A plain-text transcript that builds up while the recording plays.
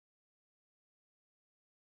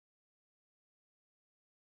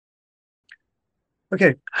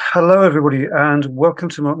Okay, hello everybody, and welcome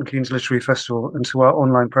to Milton Keynes Literary Festival and to our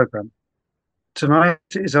online programme. Tonight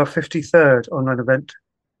is our 53rd online event.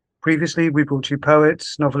 Previously, we brought you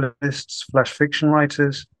poets, novelists, flash fiction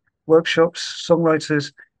writers, workshops,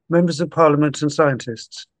 songwriters, members of parliament and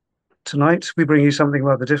scientists. Tonight, we bring you something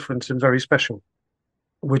rather different and very special.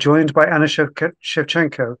 We're joined by Anna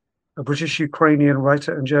Shevchenko, a British-Ukrainian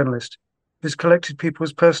writer and journalist who's collected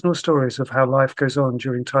people's personal stories of how life goes on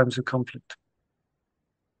during times of conflict.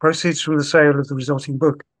 Proceeds from the sale of the resulting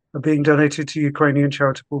book are being donated to Ukrainian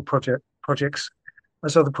charitable projects,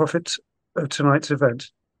 as are the profits of tonight's event.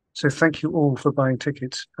 So thank you all for buying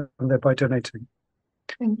tickets and thereby donating.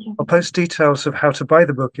 Thank you. I'll post details of how to buy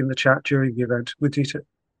the book in the chat during the event with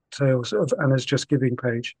details of Anna's Just Giving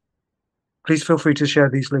page. Please feel free to share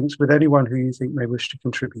these links with anyone who you think may wish to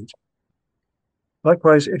contribute.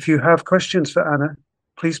 Likewise, if you have questions for Anna,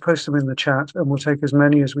 please post them in the chat and we'll take as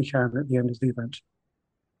many as we can at the end of the event.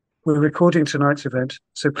 We're recording tonight's event,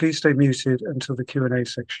 so please stay muted until the Q&A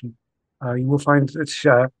section. You will find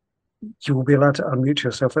that you will be allowed to unmute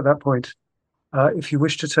yourself at that point. If you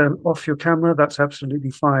wish to turn off your camera, that's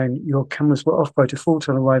absolutely fine. Your cameras were off by default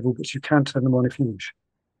on arrival, but you can turn them on if you wish.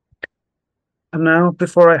 And now,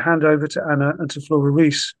 before I hand over to Anna and to Flora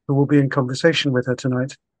Rees, who will be in conversation with her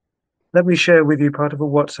tonight, let me share with you part of a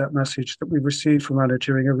WhatsApp message that we received from Anna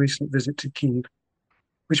during a recent visit to Kyiv,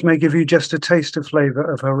 which may give you just a taste of flavour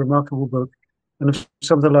of her remarkable book and of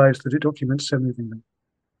some of the lives that it documents so movingly.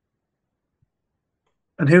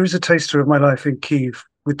 And here is a taster of my life in Kyiv,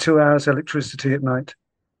 with 2 hours electricity at night.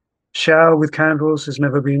 Shower with candles has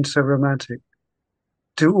never been so romantic.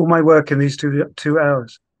 Do all my work in these two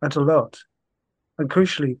hours, and a lot. And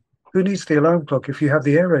crucially, who needs the alarm clock if you have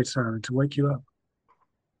the air raid siren to wake you up?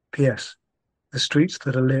 P.S. The streets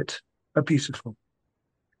that are lit are beautiful.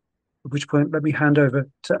 At which point, let me hand over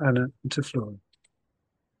to Anna and to Flora.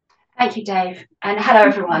 Thank you, Dave. And hello,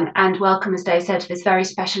 everyone, and welcome, as Dave said, to this very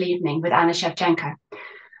special evening with Anna Shevchenko.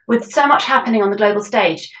 With so much happening on the global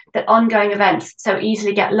stage that ongoing events so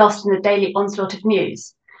easily get lost in the daily onslaught of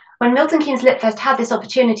news, when Milton Keynes Lit Fest had this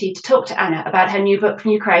opportunity to talk to Anna about her new book from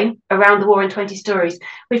Ukraine, Around the War in 20 Stories,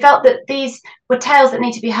 we felt that these were tales that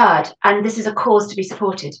need to be heard, and this is a cause to be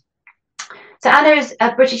supported. So Anna is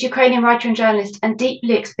a British-Ukrainian writer and journalist and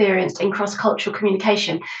deeply experienced in cross-cultural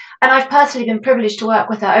communication. And I've personally been privileged to work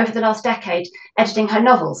with her over the last decade, editing her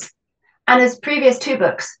novels. Anna's previous 2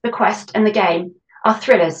 books, The Quest and The Game, are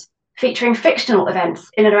thrillers featuring fictional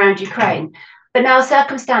events in and around Ukraine. But now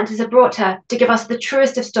circumstances have brought her to give us the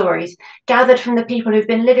truest of stories, gathered from the people who've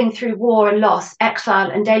been living through war and loss,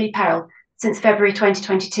 exile and daily peril since February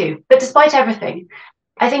 2022. But despite everything,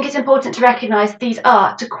 I think it's important to recognise these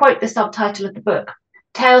are, to quote the subtitle of the book,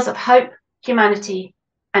 tales of hope, humanity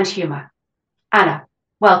and humour. Anna,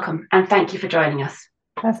 welcome and thank you for joining us.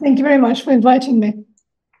 Thank you very much for inviting me.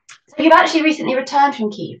 So you've actually recently returned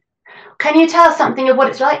from Kyiv. Can you tell us something of what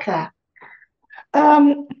it's like there?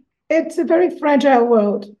 It's a very fragile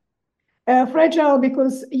world. Fragile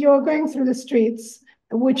because you're going through the streets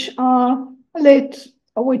which are lit,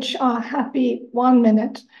 which are happy 1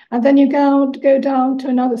 minute, and then you go down to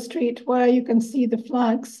another street where you can see the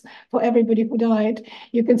flags for everybody who died.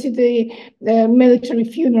 You can see the military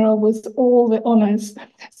funeral with all the honors.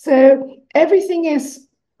 So everything is,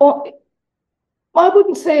 I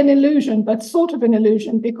wouldn't say an illusion, but sort of an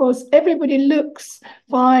illusion, because everybody looks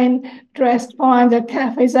fine, dressed fine, their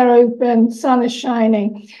cafes are open, sun is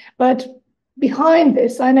shining. But behind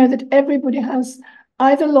this, I know that everybody has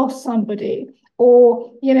either lost somebody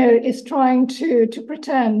or, is trying to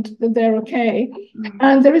pretend that they're okay.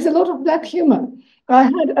 And there is a lot of black humor. I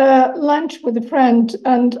had lunch with a friend,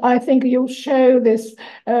 and I think you'll show this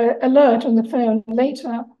alert on the phone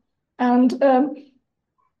later. And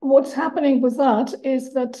what's happening with that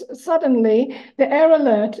is that suddenly the air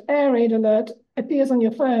raid alert appears on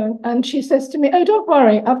your phone, and she says to me, "Oh, don't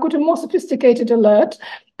worry, I've got a more sophisticated alert.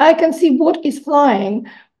 I can see what is flying.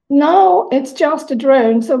 Now it's just a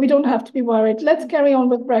drone, so we don't have to be worried. Let's carry on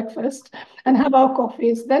with breakfast and have our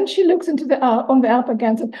coffees." Then she looks into on the app again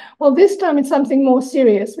and says, "Well, this time it's something more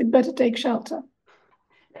serious. We'd better take shelter."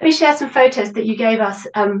 Let me share some photos that you gave us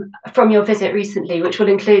from your visit recently, which will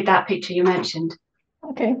include that picture you mentioned.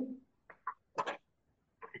 Okay.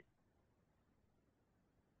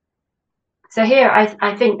 So here,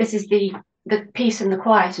 I think this is the peace and the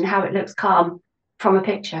quiet and how it looks calm from a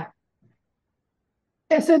picture.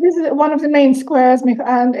 So this is one of the main squares,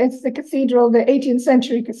 and it's the cathedral, the 18th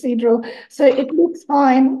century cathedral. So it looks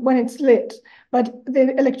fine when it's lit, but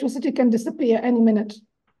the electricity can disappear any minute.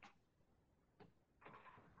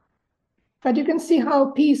 but you can see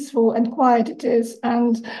how peaceful and quiet it is.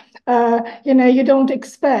 And, you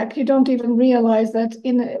don't even realize that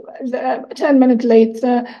 10 minutes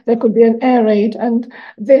later, there could be an air raid. And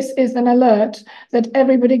this is an alert that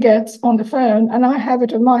everybody gets on the phone. And I have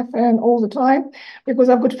it on my phone all the time because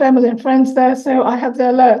I've got family and friends there. So I have the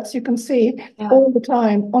alerts you can see all the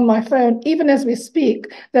time on my phone. Even as we speak,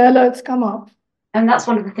 the alerts come up. And that's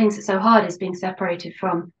one of the things that's so hard, is being separated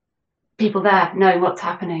from people there, knowing what's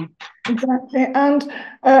happening. Exactly. And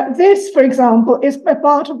this, for example, is a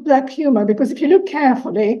part of Black humor, because if you look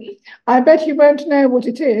carefully, I bet you won't know what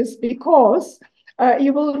it is, because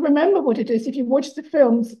you will remember what it is if you watch the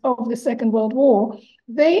films of the Second World War.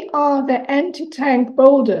 They are the anti-tank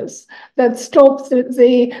boulders that stop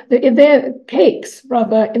they're cakes,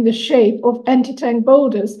 rather, in the shape of anti-tank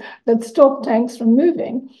boulders that stop tanks from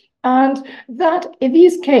moving. And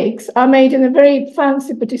these cakes are made in a very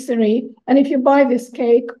fancy patisserie. And if you buy this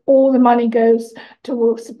cake, all the money goes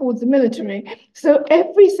to support the military. So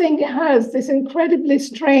everything has this incredibly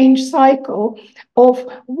strange cycle of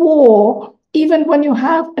war, even when you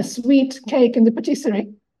have a sweet cake in the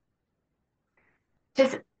patisserie.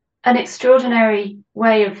 It's an extraordinary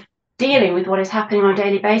way of dealing with what is happening on a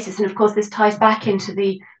daily basis. And of course, this ties back into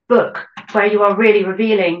the book, where you are really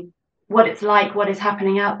revealing what it's like, what is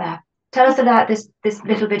happening out there. Tell us about this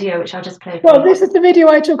little video, which I'll just play. Well, this is the video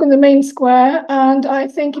I took on the main square, and I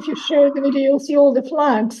think if you show the video, you'll see all the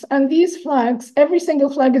flags. And these flags, every single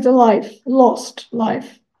flag is a life, lost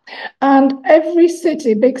life. And every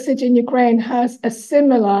city, big city in Ukraine, has a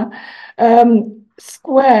similar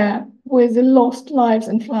square with the lost lives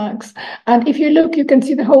and flags. And if you look, you can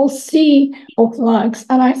see the whole sea of flags.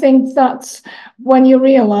 And I think that's when you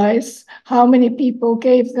realize how many people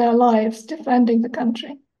gave their lives defending the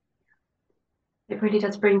country. It really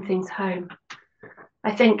does bring things home,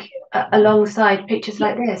 I think, alongside pictures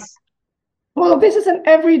like this. Well, this is an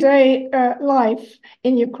everyday life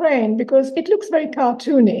in Ukraine, because it looks very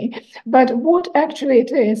cartoony. But what actually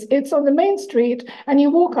it is, it's on the main street, and you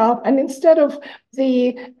walk up, and instead of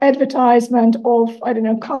the advertisement of, I don't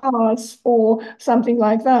know, cars or something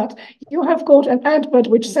like that, you have got an advert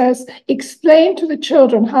which says, explain to the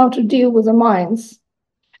children how to deal with the mines.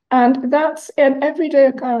 And that's an everyday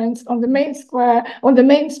occurrence on the main square, on the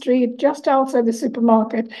main street, just outside the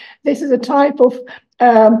supermarket. This is a type of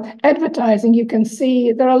advertising you can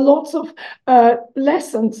see. There are lots of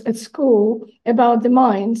lessons at school about the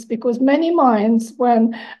mines, because many mines,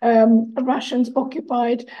 when Russians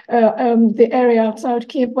occupied the area outside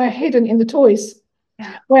Kiev, were hidden in the toys.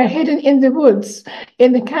 Were hidden in the woods,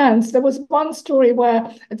 in the cans. There was one story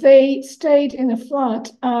where they stayed in a flat,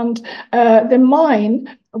 and the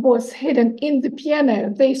mine was hidden in the piano.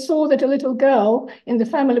 They saw that a little girl in the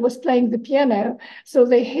family was playing the piano, so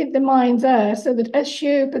they hid the mine there, so that as she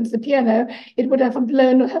opens the piano, it would have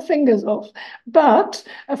blown her fingers off. But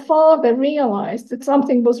a father realized that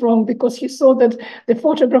something was wrong, because he saw that the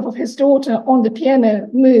photograph of his daughter on the piano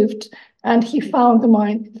moved, and he found the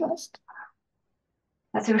mine first.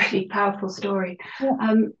 That's a really powerful story.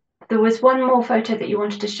 Yeah. There was one more photo that you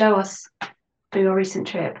wanted to show us for your recent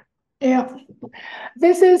trip. Yeah,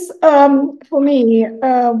 this is, for me,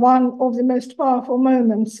 one of the most powerful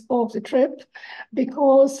moments of the trip,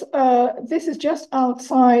 because this is just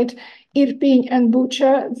outside Irpin and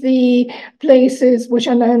Bucha, the places which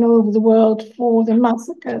are known all over the world for the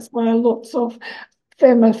massacres, where lots of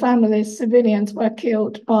female families, civilians, were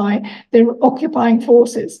killed by the occupying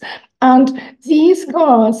forces. And these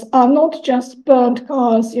cars are not just burnt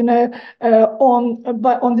cars, on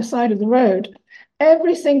the side of the road.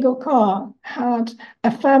 Every single car had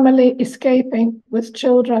a family escaping with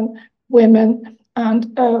children, women,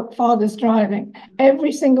 and fathers driving.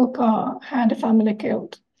 Every single car had a family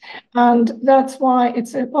killed. And that's why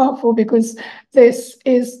it's so powerful, because this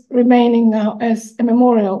is remaining now as a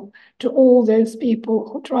memorial to all those people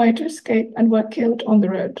who tried to escape and were killed on the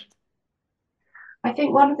road. I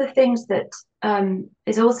think one of the things that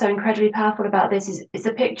is also incredibly powerful about this is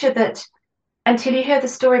a picture that, until you hear the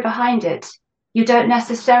story behind it, you don't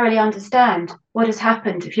necessarily understand what has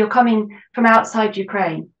happened if you're coming from outside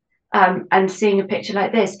Ukraine and seeing a picture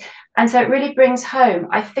like this. And so it really brings home,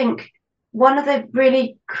 I think, one of the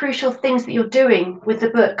really crucial things that you're doing with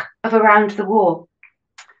the book of Around the War.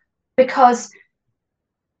 Because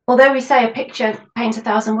although we say a picture paints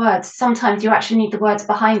 1,000 words, sometimes you actually need the words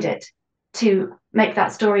behind it to make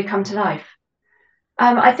that story come to life.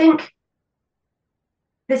 I think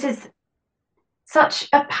this is such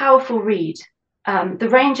a powerful read. The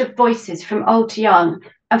range of voices from old to young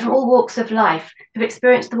and from all walks of life have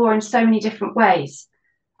experienced the war in so many different ways.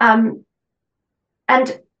 And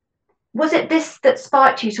Was it this that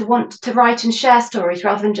sparked you to want to write and share stories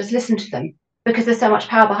rather than just listen to them? Because there's so much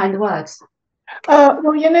power behind the words.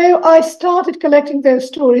 Well, you know, I started collecting those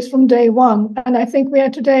stories from day one, and I think we are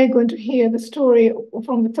today going to hear the story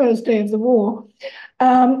from the first day of the war.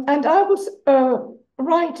 And I was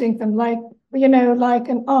writing them like, you know, like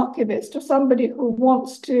an archivist or somebody who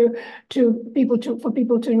wants for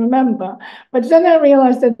people to remember. But then I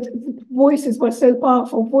realized that voices were so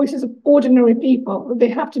powerful, voices of ordinary people, they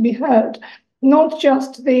have to be heard. Not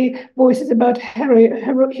just the voices about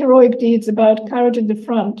heroic deeds, about courage at the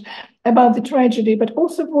front, about the tragedy, but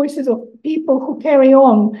also voices of people who carry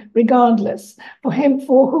on regardless, for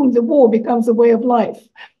whom the war becomes a way of life.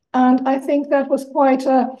 And I think that was quite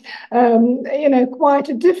a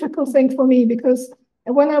difficult thing for me, because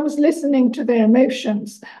when I was listening to their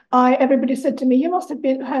emotions, everybody said to me, "You must have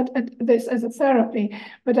had this as a therapy."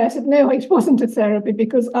 But I said, no, it wasn't a therapy,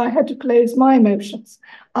 because I had to close my emotions.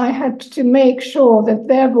 I had to make sure that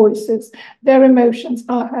their voices, their emotions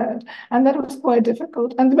are heard. And that was quite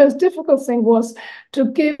difficult. And the most difficult thing was to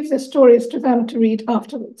give the stories to them to read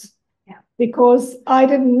afterwards, because I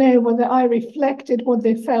didn't know whether I reflected what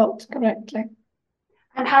they felt correctly.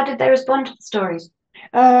 And how did they respond to the stories?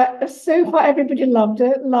 So far, everybody loved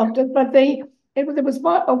it, but there was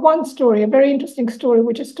one story, a very interesting story,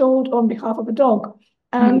 which is told on behalf of a dog.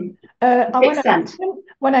 And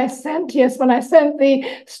when I sent the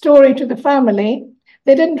story to the family,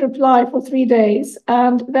 they didn't reply for 3 days.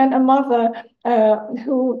 And then a mother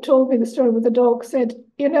who told me the story with the dog said,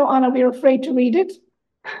 "You know, Anna, we're afraid to read it.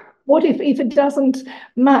 What if it doesn't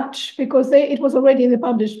match?" Because it was already in the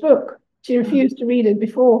published book. She refused to read it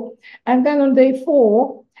before. And then on day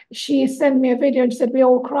 4, she sent me a video and she said, "We're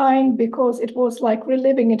all crying because it was like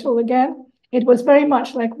reliving it all again. It was very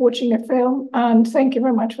much like watching a film, and thank you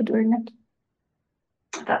very much for doing it."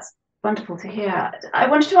 That's wonderful to hear. I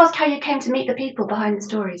wanted to ask how you came to meet the people behind the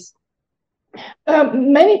stories.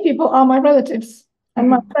 Many people are my relatives and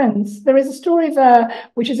my friends. There is a story there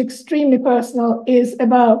which is extremely personal, is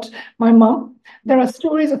about my mum. There are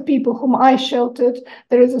stories of people whom I sheltered.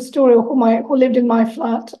 There is a story of who lived in my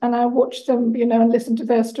flat, and I watched them, you know, and listened to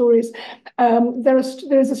their stories. There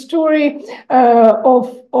is a story of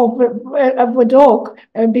a dog,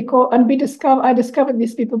 I discovered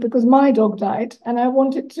these people because my dog died, and I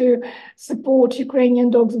wanted to support Ukrainian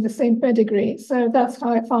dogs of the same pedigree. So that's how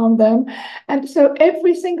I found them. And so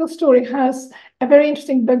every single story has a very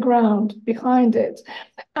interesting background behind it.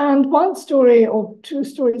 And one story or 2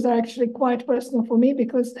 stories are actually quite personal for me,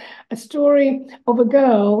 because a story of a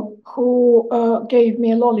girl who gave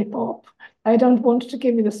me a lollipop. I don't want to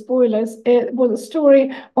give you the spoilers. It was a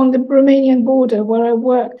story on the Romanian border where I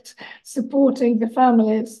worked supporting the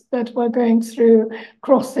families that were going through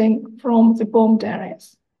crossing from the bombed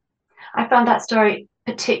areas. I found that story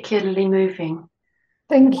particularly moving.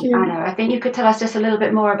 Thank you. Anna, I think you could tell us just a little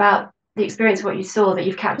bit more about the experience of what you saw that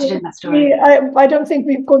you've captured in that story. Yeah, I don't think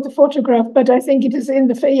we've got the photograph, but I think it is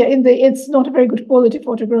it's not a very good quality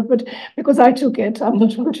photograph, but because I took it, I'm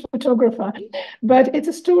not a good photographer. But it's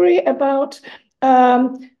a story about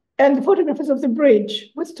and the photograph is of the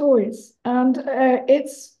bridge with toys, and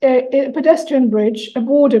it's a pedestrian bridge, a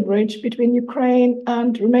border bridge between Ukraine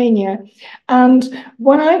and Romania. And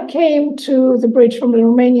when I came to the bridge from the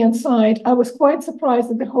Romanian side, I was quite surprised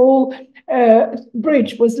that the whole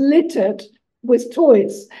bridge was littered with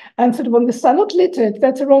toys, and sort of on the side, not littered,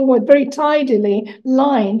 that's the wrong word, very tidily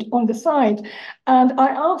lined on the side. And I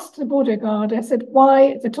asked the border guard, I said,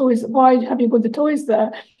 why have you got the toys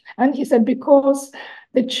there? And he said, because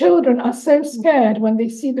the children are so scared when they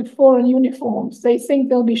see the foreign uniforms. They think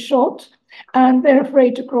they'll be shot, and they're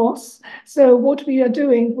afraid to cross. So what we are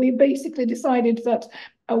doing, we basically decided that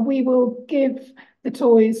we will give the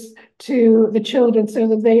toys to the children so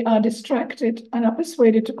that they are distracted and are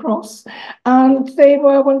persuaded to cross. And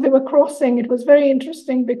when they were crossing, it was very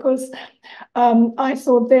interesting because I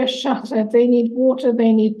thought they're shattered. They need water,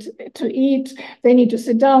 they need to eat, they need to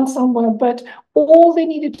sit down somewhere. But all they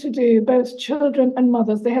needed to do, both children and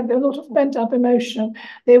mothers, they had a lot of pent-up emotion.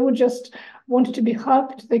 They would just wanted to be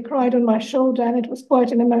hugged. They cried on my shoulder, and it was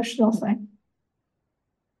quite an emotional thing.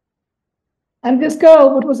 And this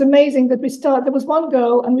girl, what was amazing that there was one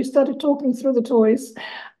girl, and we started talking through the toys,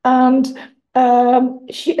 and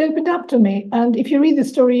she opened up to me. And if you read the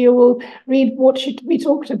story, you will read what we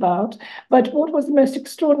talked about. But what was the most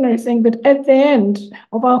extraordinary thing, that at the end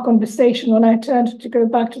of our conversation, when I turned to go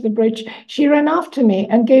back to the bridge, she ran after me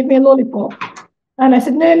and gave me a lollipop. And I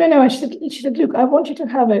said, no. And she said, look, I want you to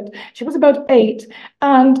have it. She was about 8.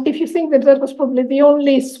 And if you think that was probably the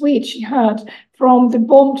only sweet she had from the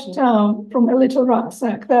bombed town, from a little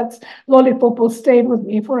rucksack, that lollipop will stay with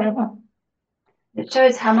me forever. It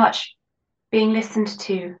shows how much being listened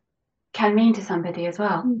to can mean to somebody as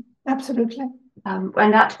well. Absolutely.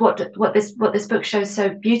 And that's what this book shows so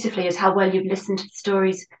beautifully, is how well you've listened to the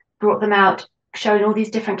stories, brought them out, showing all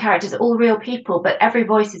these different characters, all real people, but every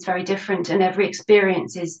voice is very different and every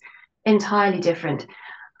experience is entirely different.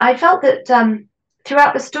 I felt that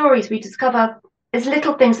throughout the stories we discover there's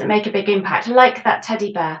little things that make a big impact, like that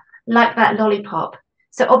teddy bear, like that lollipop.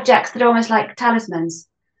 So objects that are almost like talismans,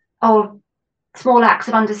 or small acts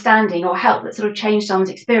of understanding or help that sort of change someone's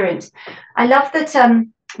experience. I love that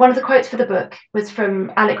one of the quotes for the book was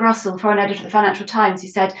from Alec Russell, foreign editor of the Financial Times, who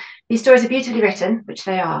said, "These stories are beautifully written," which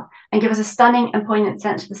they are, "and give us a stunning and poignant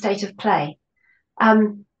sense of the state of play."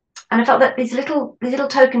 And I felt that these little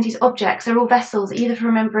tokens, these objects, are all vessels either for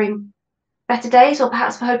remembering better days or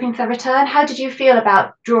perhaps for hoping for their return. How did you feel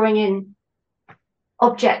about drawing in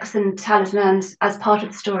objects and talismans as part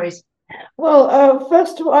of the stories? Well,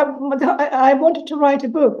 first of all, I wanted to write a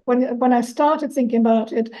book when I started thinking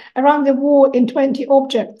about it around the war in 20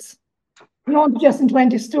 objects, not just in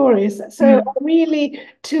 20 stories. So I really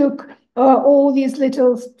took all these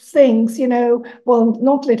little things, well,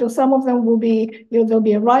 not little, some of them will be, there'll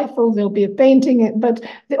be a rifle, there'll be a painting, but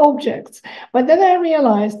the objects. But then I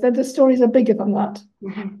realized that the stories are bigger than that.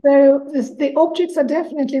 So the objects are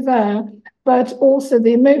definitely there, but also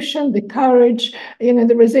the emotion, the courage,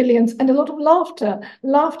 the resilience, and a lot of laughter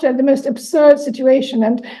at the most absurd situation.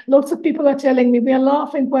 And lots of people are telling me we are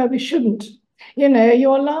laughing where we shouldn't.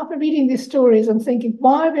 You're laughing, reading these stories and thinking,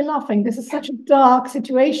 why are we laughing? This is such a dark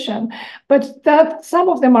situation. But that some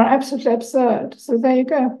of them are absolutely absurd. So there you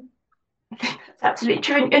go. That's absolutely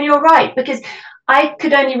true. And you're right, because I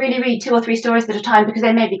could only really read 2 or 3 stories at a time because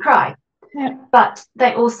they made me cry. Yeah. But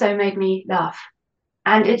they also made me laugh.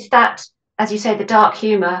 And it's that, as you say, the dark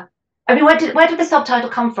humour. I mean, where did the subtitle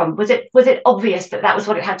come from? Was it obvious that was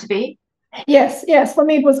what it had to be? Yes. For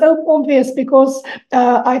me, it was obvious because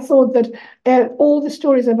I thought that all the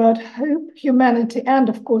stories about hope, humanity, and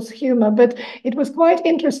of course humour. But it was quite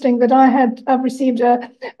interesting that I've received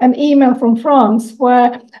an email from France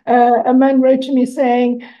where a man wrote to me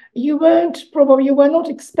saying, you were not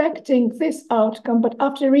expecting this outcome, but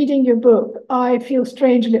after reading your book, I feel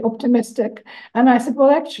strangely optimistic. And I said,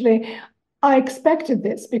 well, actually, I expected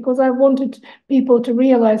this because I wanted people to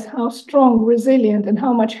realize how strong, resilient, and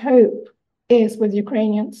how much hope is with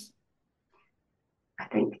Ukrainians. I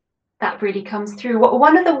think that really comes through.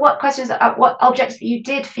 One of the what objects that you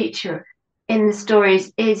did feature in the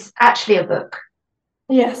stories is actually a book.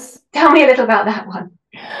 Yes. Tell me a little about that one.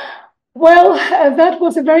 Well, that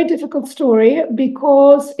was a very difficult story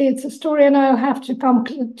because it's a story, and I'll have to come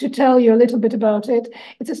to tell you a little bit about it.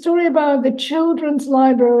 It's a story about the children's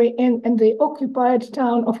library in the occupied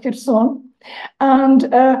town of Kherson. And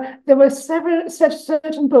there were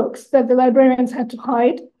certain books that the librarians had to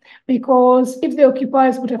hide because if the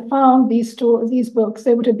occupiers would have found these books,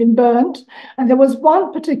 they would have been burned. And there was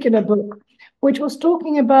one particular book which was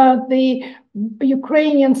talking about the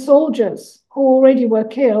Ukrainian soldiers who already were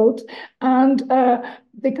killed, and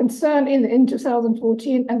the concern in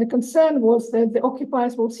 2014, and the concern was that the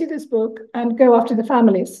occupiers will see this book and go after the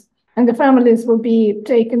families, and the families will be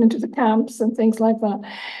taken into the camps and things like that.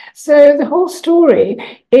 So the whole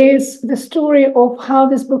story is the story of how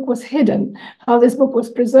this book was hidden, how this book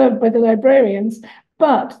was preserved by the librarians,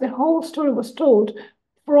 but the whole story was told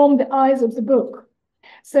from the eyes of the book.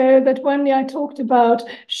 So that when I talked about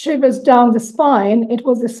shivers down the spine, it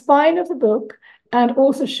was the spine of the book and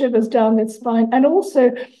also shivers down that spine. And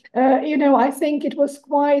also, I think it was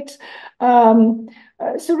quite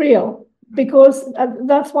surreal because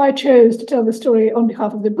that's why I chose to tell the story on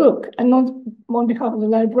behalf of the book and not on behalf of the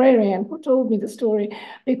librarian who told me the story,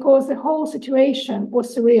 because the whole situation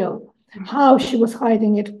was surreal. How she was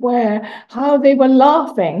hiding it, how they were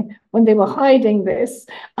laughing when they were hiding this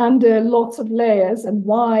under lots of layers, and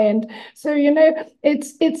why. And so,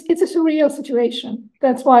 it's a surreal situation.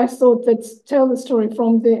 That's why I thought that tell the story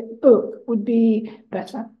from the book would be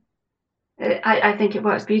better. I think it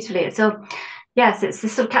works beautifully. So, yes, it's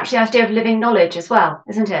this sort of captures the idea of living knowledge as well,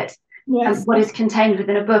 isn't it? Yes. And what is contained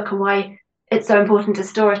within a book, and why it's so important to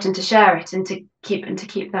store it and to share it and to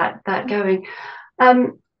keep that going.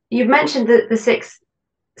 You've mentioned the sixth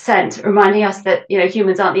sense, reminding us that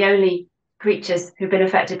humans aren't the only creatures who've been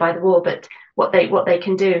affected by the war, but what they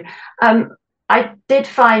can do. I did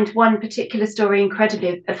find one particular story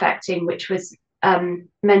incredibly affecting, which was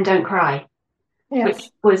Men Don't Cry. Yes. Which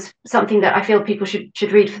was something that I feel people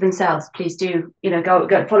should read for themselves. Please do,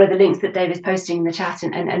 go follow the links that Dave is posting in the chat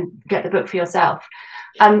and get the book for yourself.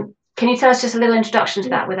 Can you tell us just a little introduction to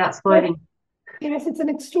that without spoiling? Yes, it's an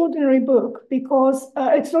extraordinary book because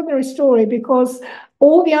extraordinary story because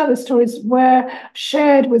all the other stories were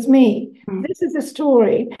shared with me. This is a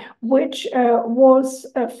story which was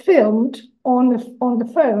filmed on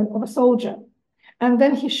the phone of a soldier, and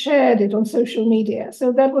then he shared it on social media.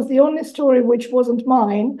 So that was the only story which wasn't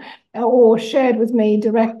mine or shared with me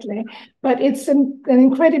directly. But it's an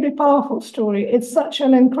incredibly powerful story. It's such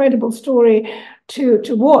an incredible story to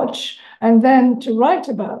watch and then to write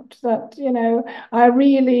about that, I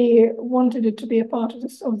really wanted it to be a part of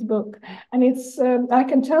the book. And it's I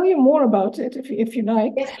can tell you more about it if you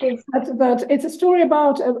like. Yes, please. But it's a story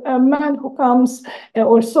about a man who comes,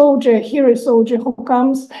 or soldier, hero soldier who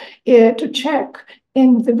comes to check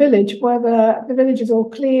in the village whether the village is all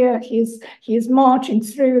clear. He's marching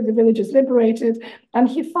through, the village is liberated, and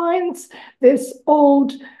he finds this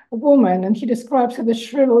old woman, and he describes her the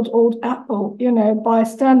shriveled old apple, by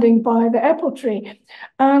standing by the apple tree.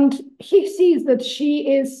 And he sees that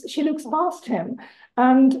she looks past him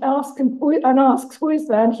and asks who is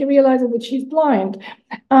there, and he realizes that she's blind.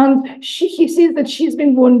 And he sees that she's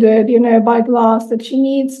been wounded, by glass, that she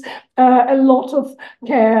needs a lot of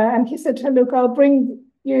care. And he said to her, look, I'll bring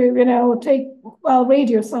you, I'll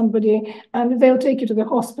radio somebody and they'll take you to the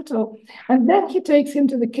hospital. And then he takes him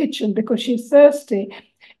to the kitchen because she's thirsty.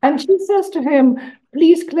 And she says to him,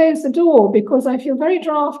 please close the door because I feel very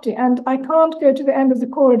drafty and I can't go to the end of the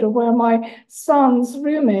corridor where my son's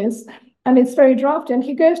room is. And it's very drafty. And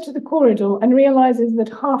he goes to the corridor and realizes that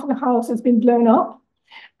half of the house has been blown up.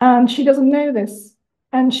 And she doesn't know this.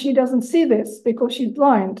 And she doesn't see this because she's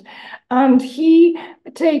blind. And he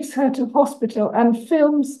takes her to hospital and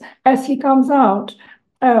films as he comes out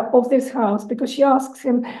of this house, because she asks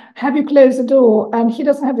him, have you closed the door? And he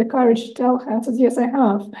doesn't have the courage to tell her, and says, yes, I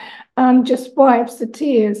have, and just wipes the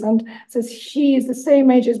tears and says, she is the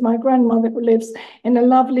same age as my grandmother who lives in a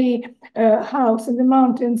lovely house in the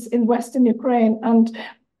mountains in Western Ukraine. And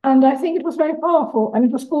I think it was very powerful, and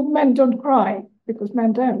it was called Men Don't Cry, because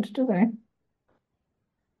men don't, do they?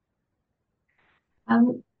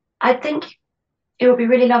 I think it would be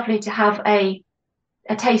really lovely to have a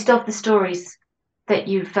taste of the stories that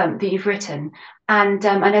you've written, and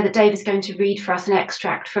I know that Dave is going to read for us an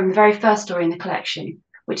extract from the very first story in the collection,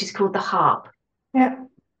 which is called The Harp. Yeah.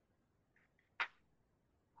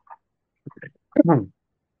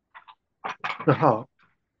 The Harp,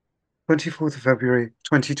 24th of February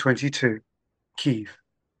 2022, Kyiv.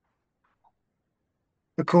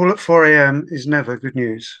 A call at 4 a.m. is never good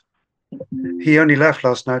news. He only left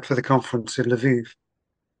last night for the conference in Lviv.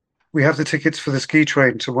 We have the tickets for the ski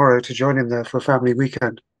train tomorrow to join him there for a family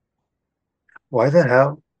weekend. Why the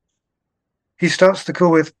hell? He starts the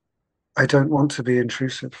call with, I don't want to be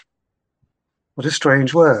intrusive. What a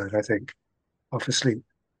strange word, I think, after sleep.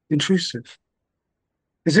 Intrusive.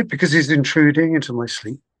 Is it because he's intruding into my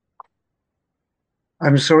sleep?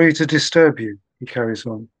 I'm sorry to disturb you, he carries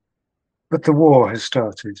on, but the war has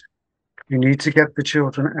started. You need to get the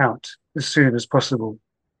children out as soon as possible.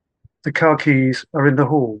 The car keys are in the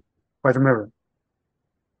hall by the mirror.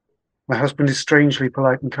 My husband is strangely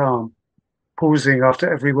polite and calm, pausing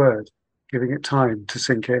after every word, giving it time to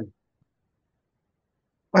sink in.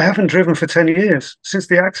 I haven't driven for 10 years, since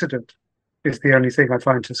the accident, is the only thing I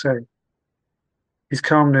find to say. His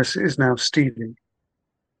calmness is now steely.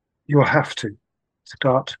 You'll have to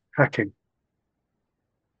start hacking.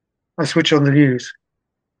 I switch on the news.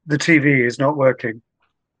 The TV is not working.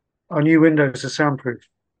 Our new windows are soundproof.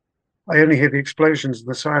 I only hear the explosions and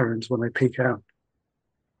the sirens when I peek out.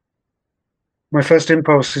 My first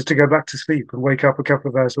impulse is to go back to sleep and wake up a couple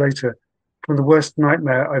of hours later from the worst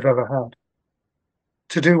nightmare I've ever had.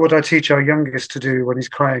 To do what I teach our youngest to do when he's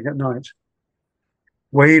crying at night.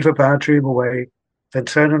 Wave a bad dream away, then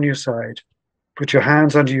turn on your side, put your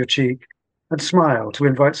hands under your cheek, and smile to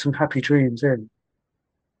invite some happy dreams in.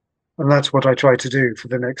 And that's what I try to do for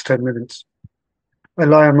the next 10 minutes. I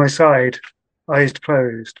lie on my side, eyes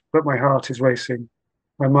closed, but my heart is racing,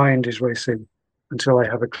 my mind is racing, until I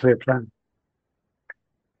have a clear plan.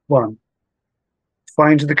 1.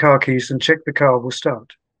 Find the car keys and check the car will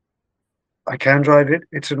start. I can drive it,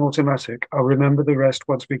 it's an automatic. I'll remember the rest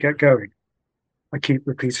once we get going. I keep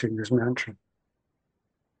repeating this mantra.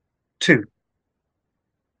 2.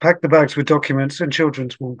 Pack the bags with documents and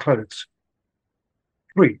children's warm clothes.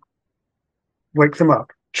 3. Wake them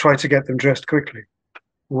up, try to get them dressed quickly.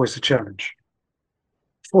 Always a challenge.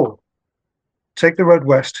 4. Take the road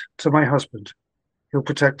west to my husband. He'll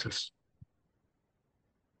protect us.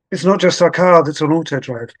 It's not just our car that's on auto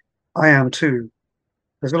drive. I am too.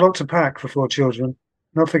 There's a lot to pack for 4 children,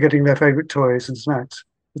 not forgetting their favorite toys and snacks.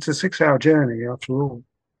 It's a 6-hour journey after all.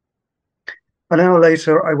 An hour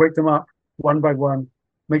later, I wake them up one by one,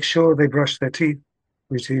 make sure they brush their teeth.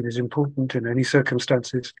 Routine is important in any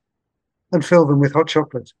circumstances. And fill them with hot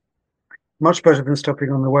chocolate. Much better than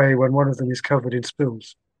stopping on the way when one of them is covered in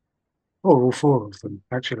spills. Or all four of them,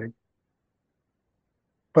 actually.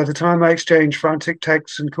 By the time I exchange frantic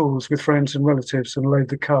texts and calls with friends and relatives and load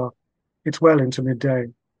the car, it's well into midday.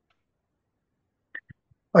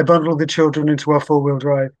 I bundle the children into our four-wheel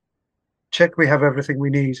drive, check we have everything we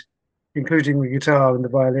need, including the guitar and the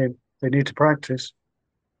violin they need to practice,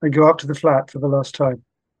 and go up to the flat for the last time.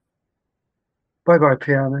 Bye-bye,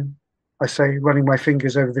 piano, I say, running my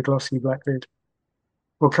fingers over the glossy black lid.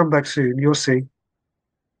 We'll come back soon, you'll see.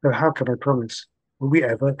 Though how can I promise? Will we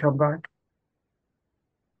ever come back?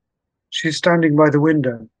 She's standing by the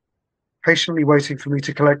window, patiently waiting for me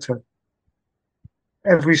to collect her.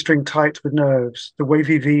 Every string tight with nerves, the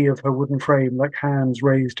wavy V of her wooden frame like hands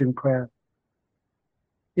raised in prayer.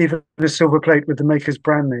 Even a silver plate with the maker's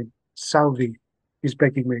brand name, Salvi, is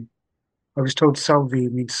begging me. I was told Salvi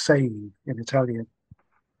means save in Italian.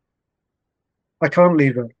 I can't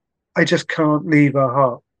leave her. I just can't leave her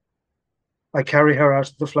heart. I carry her out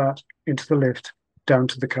of the flat, into the lift, down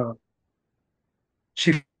to the car.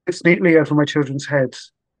 She fits neatly over my children's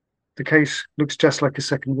heads. The case looks just like a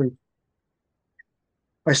second roof.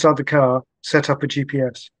 I start the car, set up a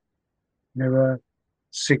GPS. Mirror,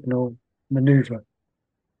 signal, maneuver.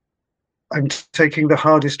 I'm taking the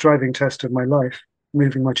hardest driving test of my life,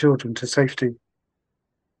 moving my children to safety.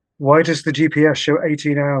 Why does the GPS show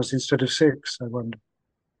 18 hours instead of 6, I wonder?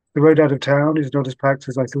 The road out of town is not as packed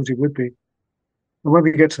as I thought it would be. And when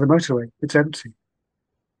we get to the motorway, it's empty.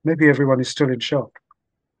 Maybe everyone is still in shock.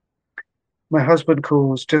 My husband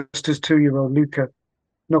calls just as 2-year-old Luca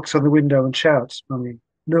knocks on the window and shouts, Mummy,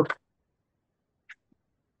 look.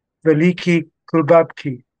 Veliki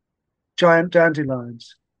kulbabki, giant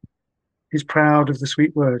dandelions. He's proud of the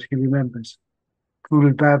sweet word he remembers.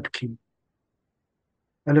 Kulbabki.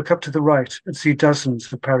 I look up to the right and see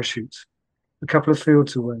dozens of parachutes, a couple of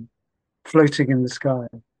fields away, floating in the sky.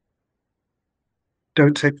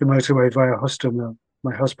 Don't take the motorway via Hostomel,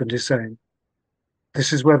 my husband is saying.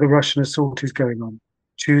 This is where the Russian assault is going on.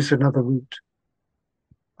 Choose another route.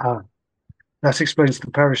 Ah, that explains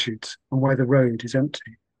the parachutes and why the road is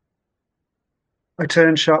empty. I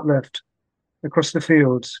turn sharp left, across the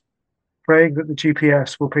fields, praying that the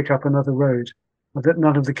GPS will pick up another road and that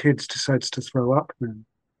none of the kids decides to throw up now.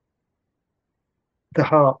 The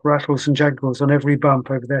harp rattles and jangles on every bump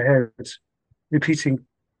over their heads, repeating,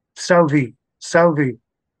 Salvi, Salvi,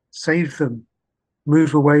 save them,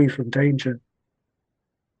 move away from danger.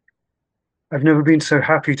 I've never been so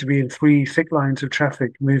happy to be in 3 thick lines of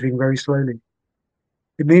traffic moving very slowly.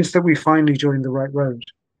 It means that we finally joined the right road.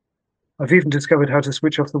 I've even discovered how to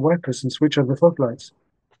switch off the wipers and switch on the fog lights,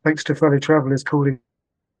 thanks to fellow travellers calling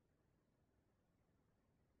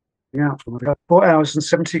out from 4 hours and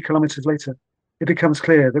 70 kilometers later. It becomes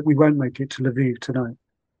clear that we won't make it to Lviv tonight.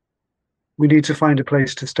 We need to find a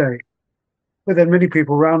place to stay. But then many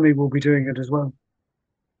people around me will be doing it as well.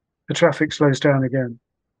 The traffic slows down again.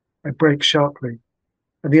 I brake sharply,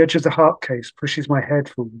 and the edge of the harp case pushes my head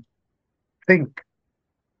forward. Think.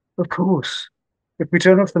 Of course. If we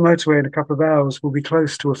turn off the motorway in a couple of hours, we'll be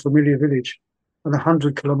close to a familiar village and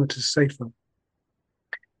 100 kilometers safer.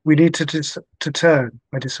 We need to turn,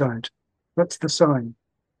 I decide. That's the sign.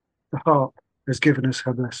 The harp has given us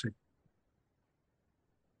her blessing.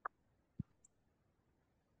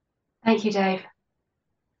 Thank you, Dave.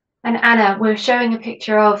 And Anna, we're showing a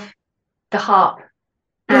picture of the harp.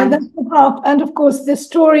 Yeah, that's the harp. And of course, the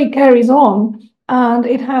story carries on and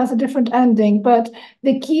it has a different ending. But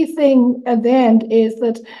the key thing at the end is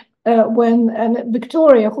that when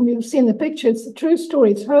Victoria, whom you've seen in the picture, it's a true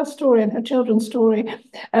story, it's her story and her children's story,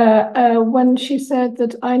 when she said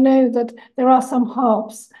that I know that there are some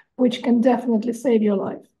harps which can definitely save your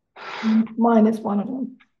life. Mine is one of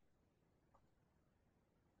them.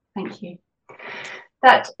 Thank you.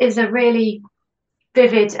 That is a really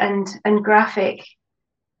vivid and graphic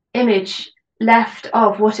image left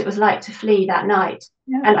of what it was like to flee that night.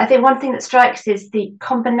 Yeah. And I think one thing that strikes is the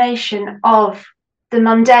combination of the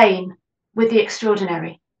mundane with the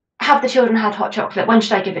extraordinary. Have the children had hot chocolate? When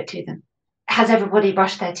should I give it to them? Has everybody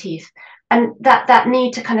brushed their teeth? And that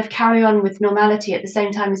need to kind of carry on with normality at the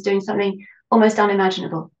same time as doing something almost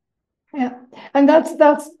unimaginable. Yeah, and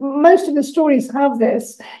that's most of the stories have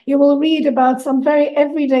this. You will read about some very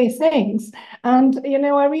everyday things, and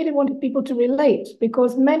I really wanted people to relate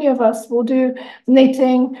because many of us will do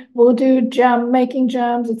knitting, will do making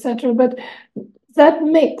jams, etc. But that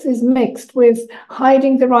mix is mixed with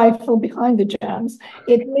hiding the rifle behind the jams.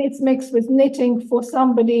 It's mixed with knitting for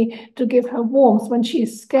somebody to give her warmth when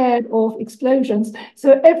she's scared of explosions.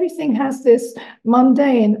 So everything has this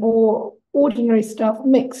mundane or ordinary stuff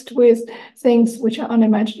mixed with things which are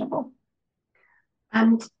unimaginable.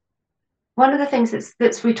 And one of the things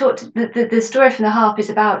that's we talked, the story from the harp is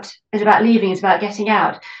about leaving, is about getting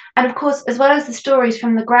out. And of course, as well as the stories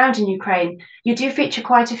from the ground in Ukraine, you do feature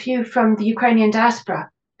quite a few from the Ukrainian diaspora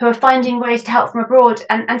who are finding ways to help from abroad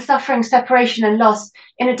and suffering separation and loss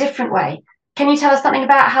in a different way. Can you tell us something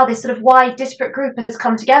about how this sort of wide, disparate group has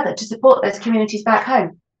come together to support those communities back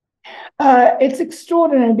home? It's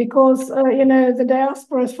extraordinary because, the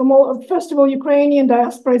diasporas from all, first of all, Ukrainian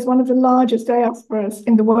diaspora is one of the largest diasporas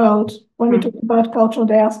in the world when we talk about cultural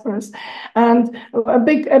diasporas, and a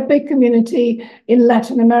big community in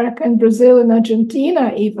Latin America and Brazil and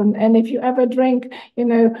Argentina even. And if you ever drink,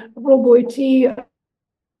 roboy tea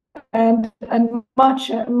and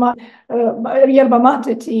matcha, yerba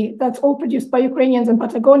mate tea, that's all produced by Ukrainians in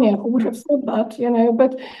Patagonia. Who would have thought that,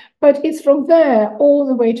 but it's from there all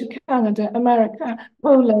the way to Canada, America,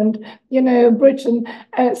 Poland, Britain.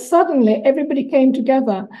 Suddenly everybody came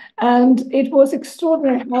together, and it was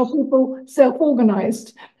extraordinary how people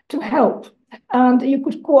self-organized to help. And you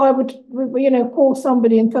could call, I would, call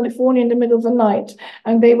somebody in California in the middle of the night,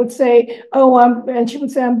 and they would say, and she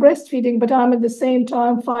would say, I'm breastfeeding, but I'm at the same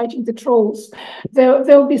time fighting the trolls.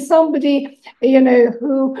 There'll be somebody,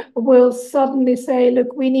 who will suddenly say,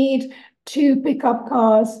 look, we need 2 pickup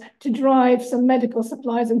cars to drive some medical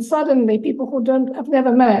supplies. And suddenly people who have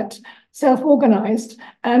never met self-organized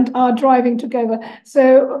and are driving together.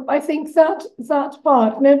 So I think that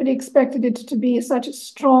part, nobody expected it to be such a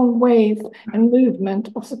strong wave and movement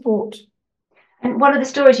of support. And one of the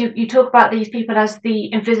stories you talk about these people as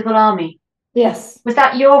the invisible army. Yes. Was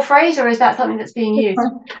that your phrase, or is that something that's being used?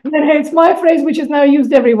 No, it's my phrase, which is now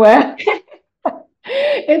used everywhere.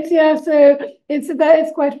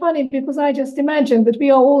 It's quite funny because I just imagined that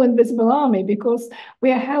we are all invisible army because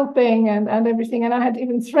we are helping and everything. And I had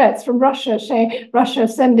even threats from Russia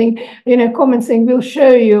sending, comments saying, we'll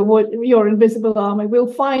show you what your invisible army, we'll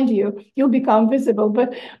find you, you'll become visible.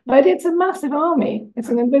 But it's a massive army. It's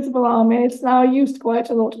an invisible army. It's now used quite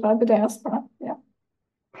a lot by the diaspora. Yeah.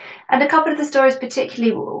 And a couple of the stories,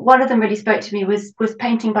 particularly, one of them really spoke to me was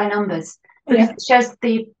painting by numbers, because it shows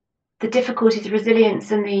the difficulties, the resilience,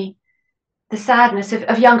 and the sadness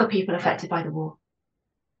of younger people affected by the war.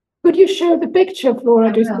 Could you show the picture,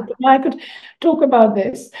 Flora? I could talk about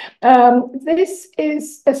this. This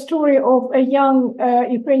is a story of a young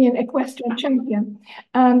Ukrainian equestrian champion.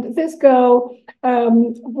 And this girl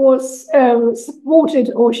was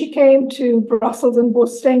supported, or she came to Brussels and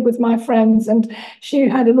was staying with my friends. And she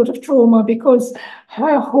had a lot of trauma because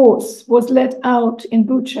her horse was let out in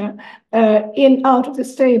Bucha, out of the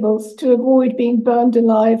stables to avoid being burned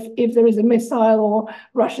alive if there is a missile or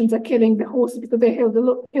Russians are killing the horses, because they killed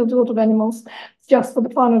a lot of animals just for the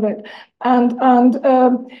fun of it. And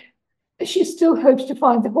she still hopes to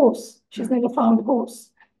find the horse. She's never found the horse.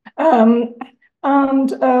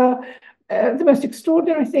 The most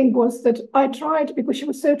extraordinary thing was that I tried, because she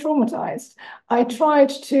was so traumatized, I tried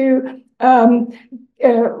to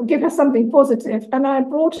give her something positive, and I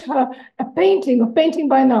brought her a painting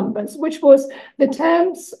by numbers, which was the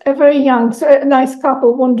Thames, a very young, so a nice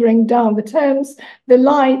couple wandering down the Thames, the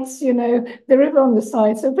lights, the river on the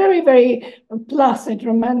side, so very, very placid,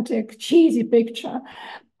 romantic, cheesy picture.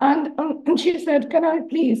 And she said, can I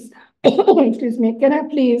please, excuse me, can I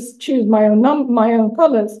please choose my own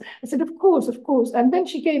colors? I said, of course. And then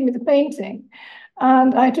she gave me the painting.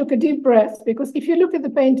 And I took a deep breath, because if you look at the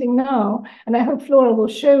painting now, and I hope Flora will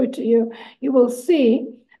show it to you, you will see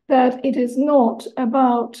that it is not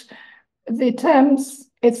about the Thames.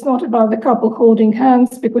 It's not about the couple holding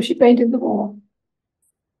hands, because she painted the wall.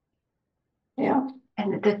 Yeah.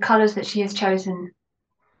 And the colors that she has chosen,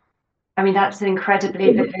 I mean, that's an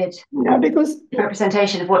incredibly vivid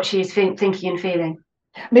representation of what she's thinking and feeling.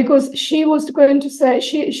 Because she was going to say,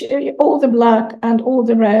 she all the black and all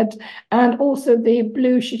the red, and also the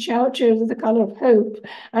blue she chose as the color of hope,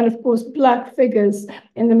 and of course black figures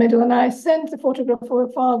in the middle. And I sent the photograph for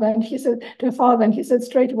her father, and he said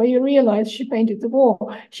straight away, you realize she painted the war.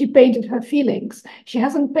 She painted her feelings. She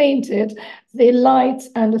hasn't painted the lights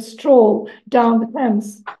and the stroll down the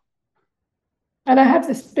Thames. And I have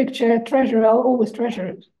this picture, treasure. I'll always treasure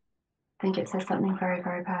it. I think it says something very,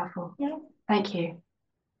 very powerful. Yeah. Thank you.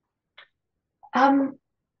 I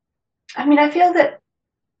mean, I feel that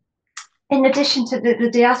in addition to the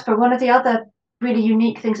diaspora, one of the other really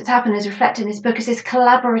unique things that's happened is reflected in this book is this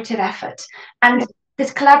collaborative effort. And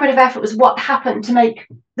this collaborative effort was what happened to make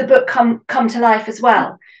the book come to life as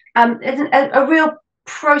well. It's a real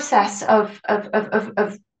process of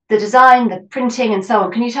the design, the printing, and so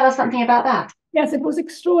on. Can you tell us something about that? Yes, it was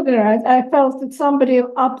extraordinary. I felt that somebody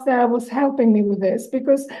up there was helping me with this,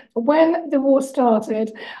 because when the war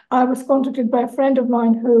started, I was contacted by a friend of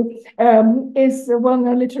mine who is a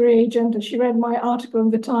well-known literary agent, and she read my article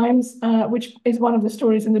in the Times, which is one of the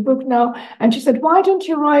stories in the book now, and she said, "Why don't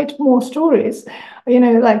you write more stories? You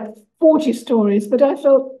know, like 40 stories." But I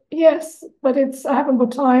felt, yes, but I haven't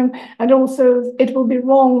got time, and also it will be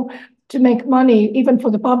wrong to make money, even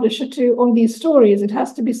for the publisher, on these stories. It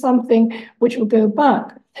has to be something which will go back.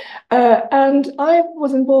 And I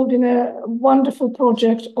was involved in a wonderful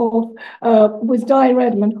project with Di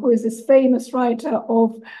Redmond, who is this famous writer of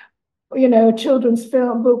children's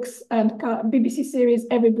film books and BBC series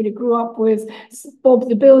everybody grew up with, Bob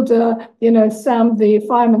the Builder, Sam the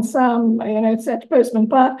Fireman Sam, etc., Postman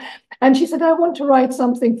Pat. And she said, "I want to write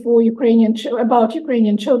something for about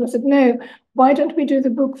Ukrainian children." I said, "No, why don't we do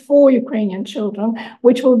the book for Ukrainian children,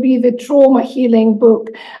 which will be the trauma healing book?"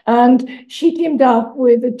 And she teamed up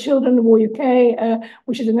with the Children of War UK,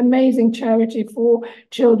 which is an amazing charity for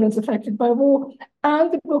children affected by war. And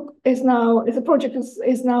the book the project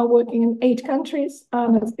is now working in 8 countries, and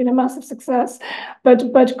it's been a massive success. But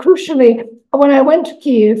crucially, when I went to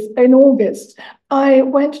Kiev in August, I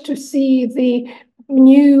went to see the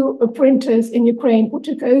new printers in Ukraine who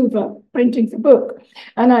took over printing the book.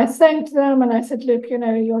 And I thanked them and I said, "Look,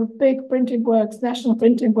 your big printing works, national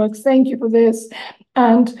printing works, thank you for this.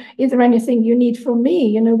 And is there anything you need from me?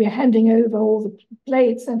 We're handing over all the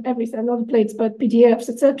plates and everything, not the plates, but PDFs,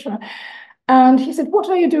 etc." And he said, "What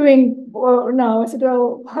are you doing now?" I said, "Oh,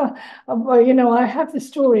 I have the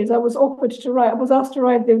stories. I was asked to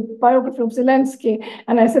write the biography of Zelensky."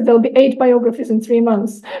 And I said, "There'll be 8 biographies in 3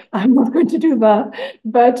 months. I'm not going to do that."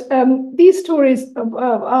 But these stories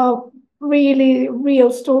are really real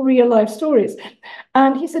life stories.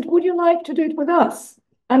 And he said, "Would you like to do it with us?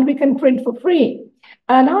 And we can print for free."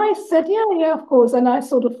 And I said, yeah, of course. And I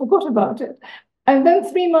sort of forgot about it. And then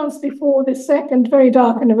 3 months before the second very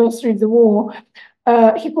dark anniversary of the war,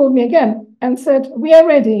 he called me again and said, "We are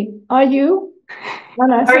ready. Are you?"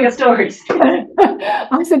 And I said, your stories.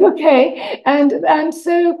 I said, "Okay." And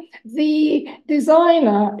so the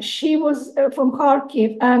designer, she was from Kharkiv,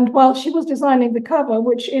 and while she was designing the cover,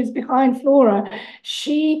 which is behind Flora,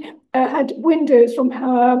 she had windows from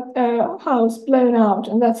her house blown out,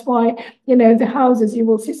 and that's why the houses, you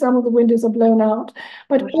will see some of the windows are blown out.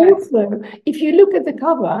 But also, if you look at the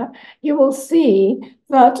cover, you will see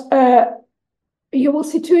that you will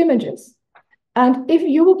see 2 images. And if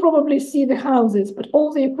you will probably see the houses, but all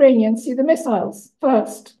the Ukrainians see the missiles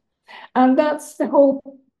first. And that's the whole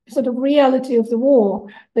sort of reality of the war,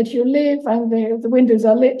 that you live and the windows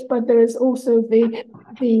are lit, but there is also the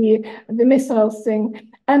missiles thing.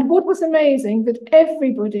 And what was amazing, that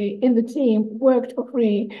everybody in the team worked for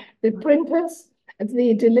free. The printers,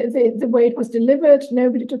 the way it was delivered,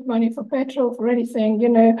 nobody took money for petrol, for anything,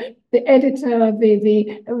 the editor, the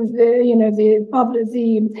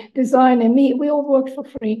designer, me, we all worked for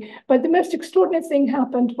free. But the most extraordinary thing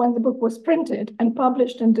happened when the book was printed and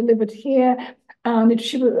published and delivered here, and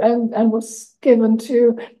and was given to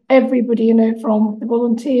everybody, from the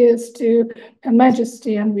volunteers to Her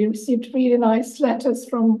Majesty, and we received really nice letters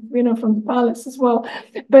from the palace as well.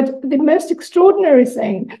 But the most extraordinary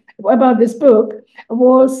thing about this book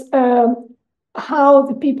was how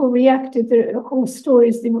the people reacted, whose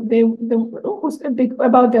stories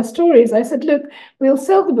about their stories. I said, "Look, we'll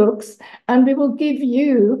sell the books and we will give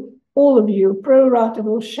you, all of you, pro rata,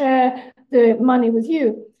 we'll share the money with you."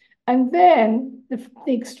 And then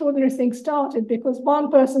the extraordinary thing started, because one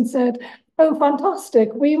person said, "Oh, fantastic,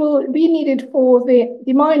 we need it for the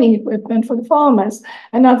mining equipment for the farmers."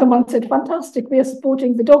 Another one said, "Fantastic, we are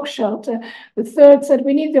supporting the dog shelter." The third said,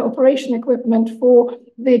 "We need the operation equipment for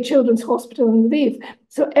the children's hospital in Lviv."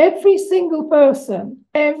 So every single person,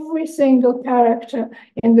 every single character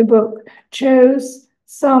in the book chose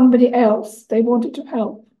somebody else they wanted to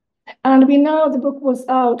help. And the book was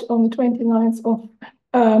out on the 29th of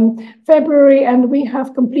February, and we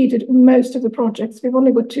have completed most of the projects. We've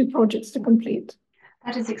only got 2 projects to complete.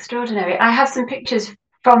 That is extraordinary. I have some pictures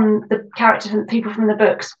from the characters and people from the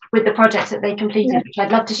books with the projects that they completed, which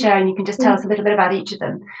I'd love to share, and you can just tell us a little bit about each of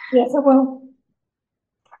them. Yes, I will.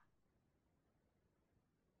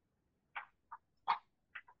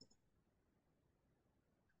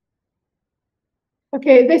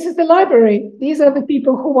 Okay, this is the library. These are the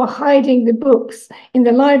people who are hiding the books in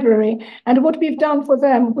the library. And what we've done for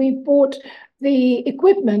them, we've bought the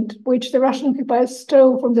equipment which the Russian occupiers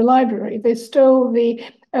stole from the library. They stole the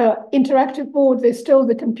interactive board, they stole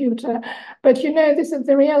the computer. But you know, this is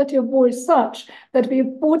the reality of war is such that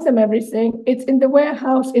we've bought them everything. It's in the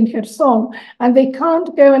warehouse in Kherson, and they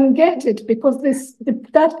can't go and get it because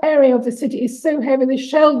that area of the city is so heavily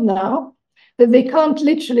shelled now that they can't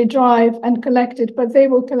literally drive and collect it, but they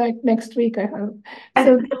will collect next week, I hope. And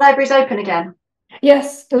so the library's open again?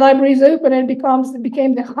 Yes, the library is open and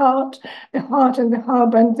became the heart and the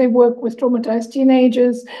hub, and they work with traumatized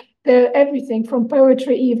teenagers. They're everything from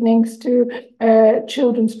poetry evenings to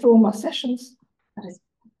children's trauma sessions. That is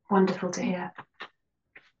wonderful to hear.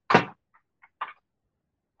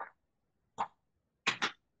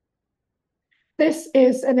 This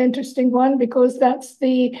is an interesting one because that's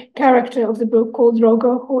the character of the book called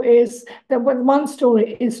Rogo, who is that one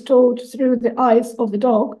story is told through the eyes of the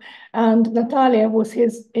dog, and Natalia was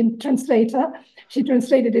his translator. She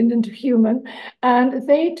translated it into human, and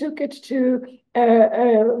they took it to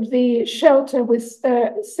the shelter with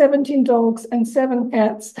 17 dogs and 7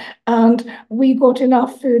 cats, and we got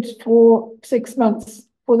enough food for 6 months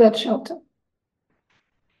for that shelter.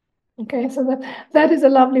 Okay, so that is a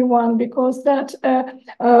lovely one because that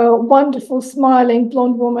wonderful smiling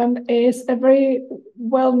blonde woman is a very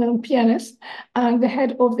well-known pianist and the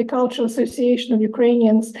head of the Cultural Association of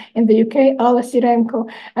Ukrainians in the UK, Anna Shevchenko,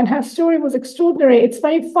 and her story was extraordinary. It's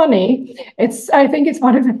very funny. I think it's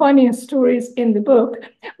one of the funniest stories in the book,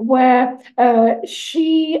 where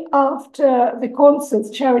she, after the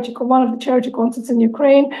concerts, one of the charity concerts in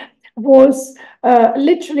Ukraine, was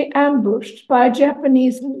literally ambushed by a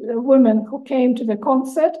Japanese woman who came to the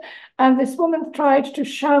concert, and this woman tried to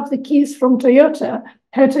shove the keys from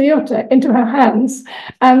her Toyota into her hands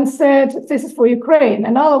and said, "This is for Ukraine."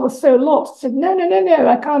 And Alla was so lost, said, no,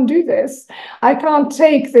 I can't do this. I can't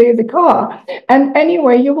take the car. And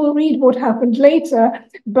anyway, you will read what happened later,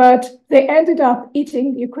 but they ended up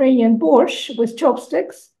eating Ukrainian borscht with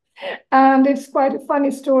chopsticks. And it's quite a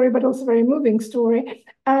funny story, but also a very moving story.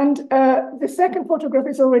 And the second photograph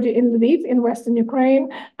is already in Lviv, in Western Ukraine,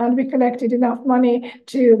 and we collected enough money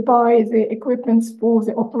to buy the equipments for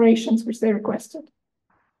the operations which they requested.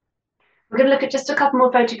 We're going to look at just a couple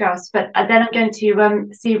more photographs, but then I'm going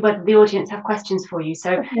to see whether the audience have questions for you.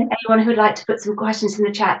 So okay. Anyone who'd like to put some questions in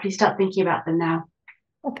the chat, please start thinking about them now.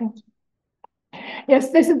 Okay.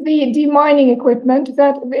 Yes, this is the demining equipment.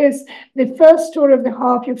 That is the first story of the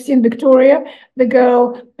harp. You've seen Victoria, the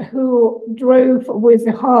girl who drove with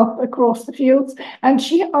the harp across the fields, and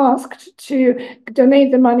she asked to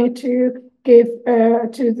donate the money to give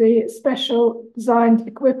to the special designed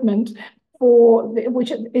equipment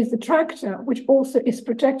which is the tractor, which also is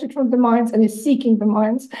protected from the mines and is seeking the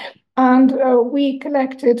mines. And we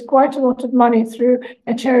collected quite a lot of money through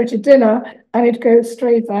a charity dinner, and it goes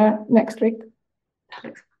straight there next week.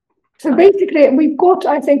 So basically,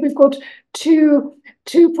 I think we've got two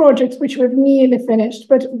projects which we've nearly finished.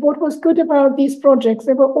 But what was good about these projects,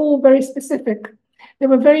 they were all very specific. They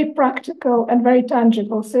were very practical and very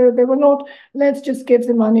tangible. So they were not, let's just give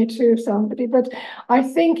the money to somebody. But I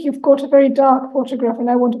think you've got a very dark photograph, and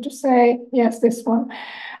I wanted to say, yes, this one.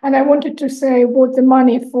 And I wanted to say what the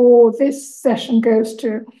money for this session goes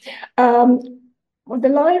to.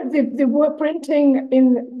 They were printing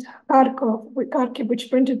in Kharkiv, which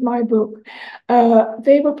printed my book.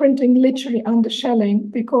 They were printing literally under shelling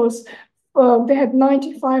because they had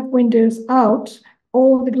 95 windows out,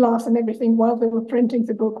 all the glass and everything, while they were printing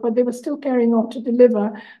the book, but they were still carrying on to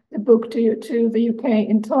deliver the book to the UK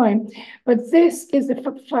in time. But this is the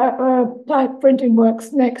printing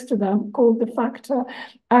works next to them called the Factor,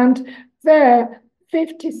 and there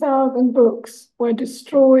 50,000 books were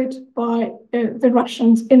destroyed by the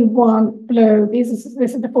Russians in one blow. This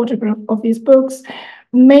is the photograph of these books,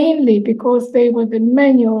 mainly because they were the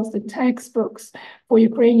manuals, the textbooks for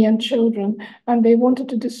Ukrainian children, and they wanted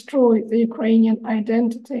to destroy the Ukrainian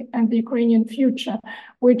identity and the Ukrainian future,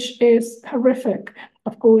 which is horrific,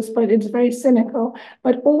 of course, but it's very cynical.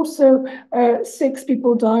 But also 6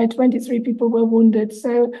 people died, 23 people were wounded.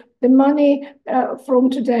 So the money from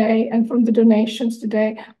today and from the donations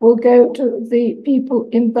today will go to the people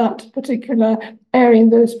in that particular area in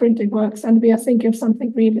those printing works, and we are thinking of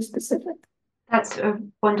something really specific. That's a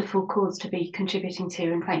wonderful cause to be contributing to,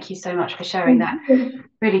 and thank you so much for sharing that.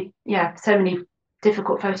 Really, yeah, so many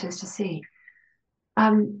difficult photos to see.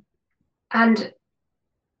 And Anna,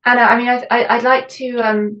 I mean, I'd like to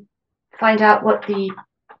find out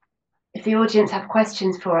if the audience have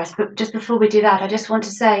questions for us, but just before we do that, I just want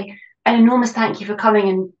to say an enormous thank you for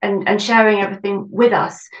coming and sharing everything with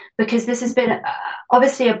us, because this has been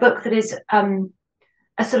obviously a book that is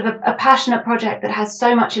a sort of a passionate project that has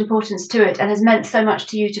so much importance to it and has meant so much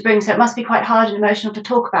to you to bring. So it must be quite hard and emotional to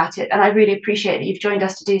talk about it. And I really appreciate that you've joined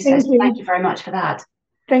us to do so. So thank you very much for that.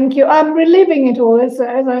 Thank you. I'm reliving it all as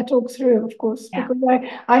I talk through, of course, because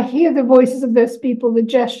I hear the voices of those people, the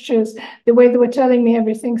gestures, the way they were telling me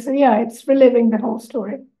everything. So yeah, it's reliving the whole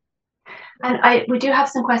story. And we do have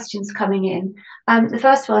some questions coming in. The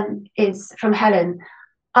first one is from Helen.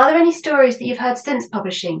 Are there any stories that you've heard since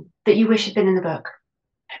publishing that you wish had been in the book?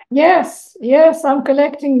 Yes, I'm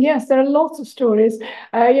collecting. Yes, there are lots of stories,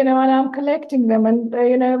 and I'm collecting them. And,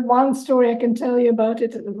 one story I can tell you about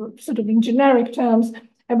it, sort of in generic terms,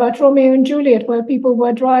 about Romeo and Juliet, where people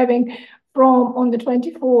were driving from on the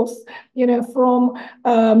 24th, from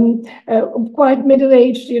quite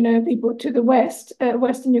middle-aged, people to the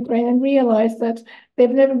Western Ukraine, and realized that they've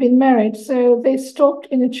never been married. So they stopped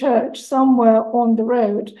in a church somewhere on the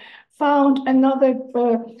road, found another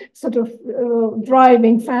sort of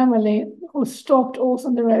driving family who stopped also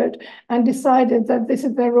on the road and decided that this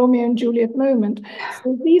is their Romeo and Juliet moment.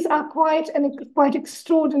 So these are quite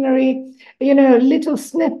extraordinary, little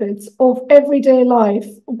snippets of everyday life,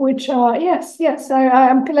 which are, yes, I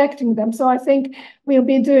am collecting them. So I think we'll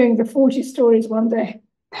be doing the 40 stories one day.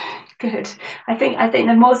 Good. I think there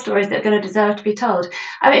are more stories that are going to deserve to be told.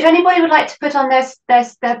 If anybody would like to put on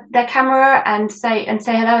their camera and say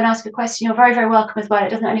hello and ask a question, you're very, very welcome as well. It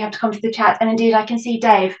doesn't only have to come to the chat. And indeed, I can see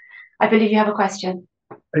Dave. I believe you have a question.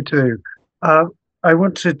 I do. I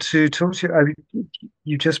wanted to talk to you.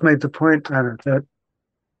 You just made the point, Anna, that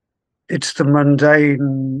it's the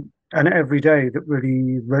mundane and everyday that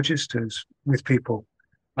really registers with people.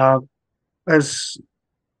 As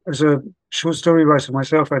a short story writer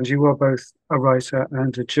myself, and you are both a writer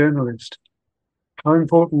and a journalist, how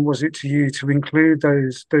important was it to you to include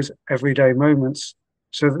those everyday moments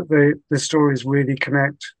so that the stories really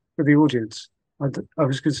connect with the audience? I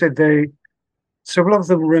was going to say several of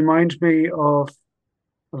them remind me of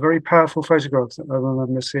a very powerful photograph that I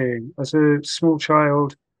remember seeing. As a small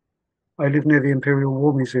child, I lived near the Imperial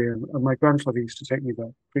War Museum, and my grandfather used to take me there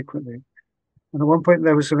frequently. And at one point,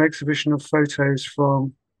 there was an exhibition of photos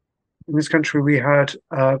from, in this country, we had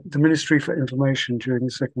the Ministry for Information during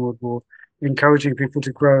the Second World War, encouraging people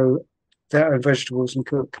to grow their own vegetables and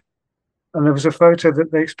cook. And there was a photo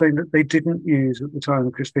that they explained that they didn't use at the time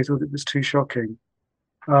because they thought it was too shocking,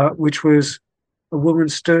 which was a woman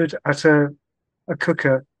stood at a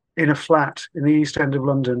cooker in a flat in the East End of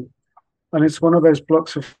London. And it's one of those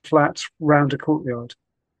blocks of flats round a courtyard.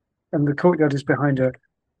 And the courtyard is behind her.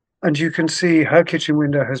 And you can see her kitchen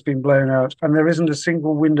window has been blown out, and there isn't a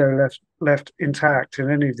single window left intact in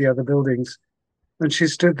any of the other buildings. And she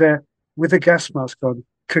stood there with a gas mask on,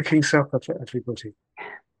 cooking supper for everybody.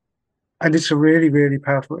 And it's a really, really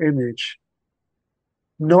powerful image,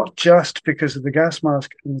 not just because of the gas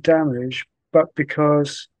mask and the damage, but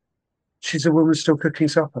because she's a woman still cooking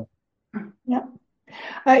supper. Yeah.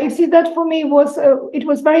 You see, that for me was it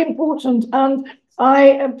was very important. And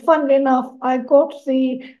funnily enough, I got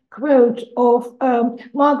the quote of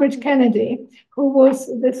Margaret Kennedy, who was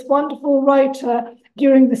this wonderful writer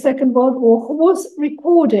during the Second World War, who was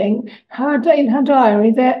recording in her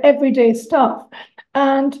diary their everyday stuff.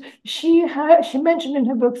 And she mentioned in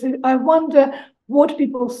her book, I wonder what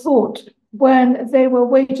people thought when they were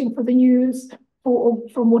waiting for the news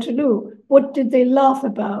from Waterloo. What did they laugh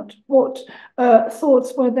about? What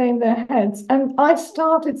thoughts were there in their heads? And I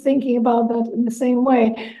started thinking about that in the same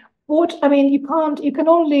way. You can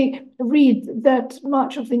only read that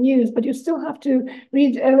much of the news, but you still have to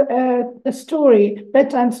read a story,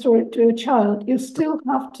 bedtime story to a child. You still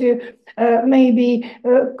have to maybe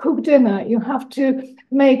cook dinner. You have to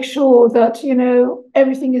make sure that,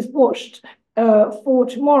 everything is washed for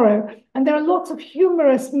tomorrow. And there are lots of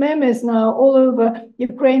humorous memes now all over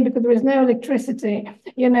Ukraine because there is no electricity.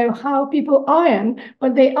 How people iron,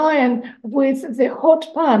 but they iron with the hot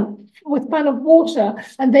pan, with pan of water,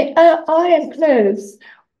 and they iron clothes,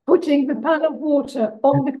 putting the pan of water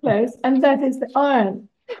on the clothes, and that is the iron.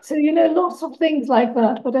 So, lots of things like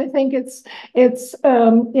that. But I think it's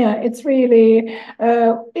really,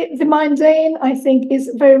 the mundane, I think,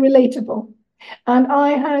 is very relatable. And I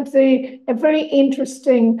had a very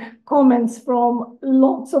interesting comments from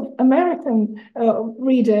lots of American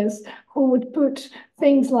readers who would put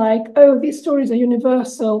things like, oh, these stories are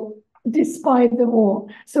universal despite the war.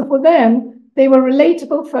 So for them, they were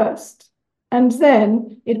relatable first, and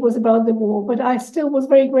then it was about the war. But I still was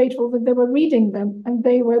very grateful that they were reading them and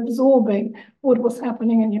they were absorbing what was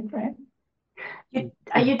happening in Ukraine.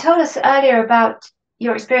 You told us earlier about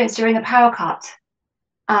your experience during the power cut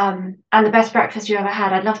and the best breakfast you ever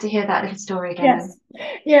had. I'd love to hear that little story again. Yes,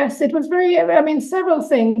 yes, it was very, several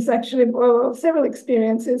things actually, several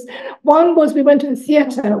experiences. One was we went to the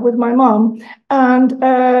theatre with my mom, and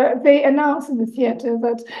they announced in the theatre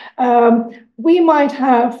that we might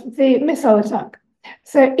have the missile attack.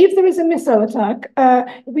 So if there is a missile attack,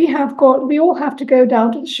 we all have to go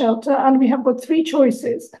down to the shelter, and we have got three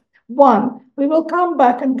choices. One, we will come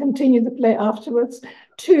back and continue the play afterwards.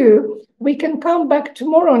 Two, we can come back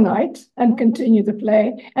tomorrow night and continue the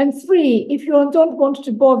play. And three, if you don't want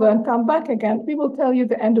to bother and come back again, we will tell you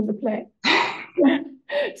the end of the play.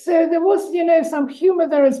 So there was, some humor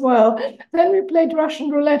there as well. Then we played Russian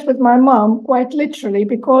roulette with my mom, quite literally,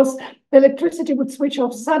 because the electricity would switch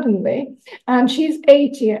off suddenly, and she's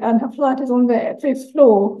 80 and her flat is on the 5th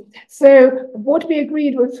floor. So what we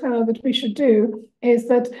agreed with her that we should do is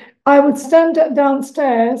that I would stand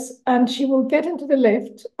downstairs and she will get into the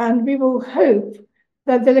lift, and we will hope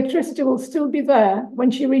that the electricity will still be there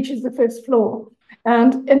when she reaches the 5th floor.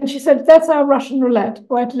 And she said, that's our Russian roulette,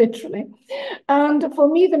 quite literally. And for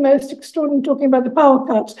me, the most extraordinary, talking about the power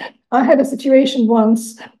cut, I had a situation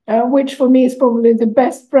once, which for me is probably the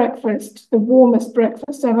best breakfast, the warmest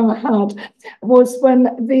breakfast I've ever had, was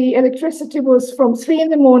when the electricity was from 3 in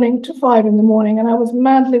the morning to 5 in the morning, and I was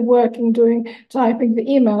madly working, typing the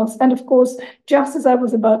emails. And of course, just as I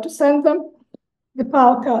was about to send them, the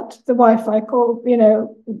power cut, the Wi-Fi call,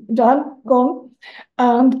 done, gone.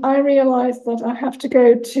 And I realized that I have to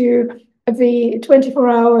go to the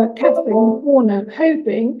 24-hour cafe in Warner,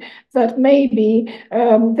 hoping that maybe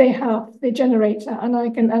they have the generator and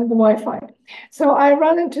the Wi-Fi. So I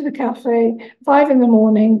ran into the cafe, 5 in the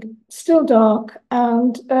morning, still dark,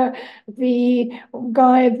 and the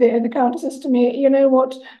guy at the counter says to me, you know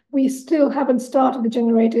what, we still haven't started the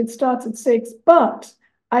generator, it starts at 6, but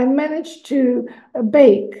I managed to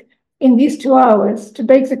bake in these 2 hours, to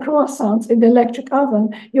bake the croissants in the electric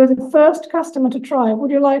oven. You're the first customer to try. Would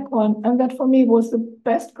you like one? And that for me was the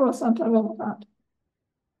best croissant I've ever had.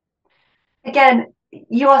 Again,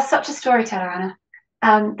 you are such a storyteller,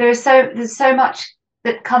 Anna. There's so much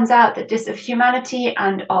that comes out that just of humanity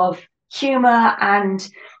and of humor, and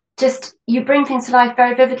just you bring things to life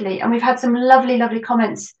very vividly. And we've had some lovely, lovely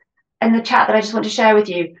comments in the chat that I just want to share with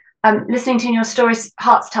you. Listening to your stories,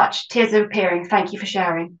 hearts touch, tears are appearing. Thank you for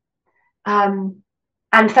sharing. And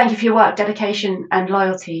thank you for your work, dedication and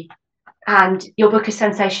loyalty. And your book is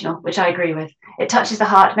sensational, which I agree with. It touches the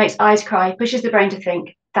heart, makes eyes cry, pushes the brain to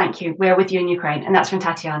think. Thank you. We're with you in Ukraine. And that's from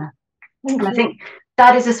Tatiana. Thank you. I think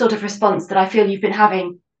that is a sort of response that I feel you've been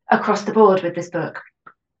having across the board with this book.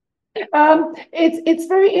 It's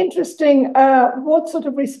very interesting what sort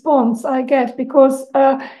of response I get, because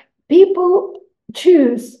people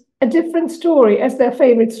choose a different story as their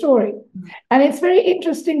favorite story. And it's very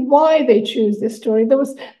interesting why they choose this story.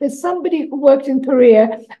 There's somebody who worked in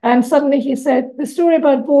Korea, and suddenly he said, the story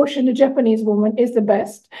about Bosch and a Japanese woman is the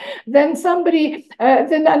best. Then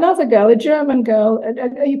then another girl, a German girl,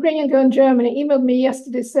 a Ukrainian girl in Germany, emailed me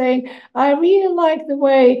yesterday saying, I really like the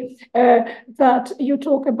way that you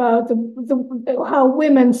talk about how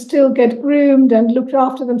women still get groomed and looked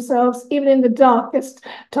after themselves, even in the darkest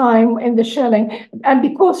time in the shelling. And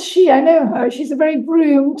because I know her, she's a very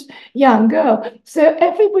groomed young girl. So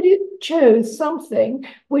everybody chose something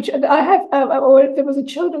which I have, or there was a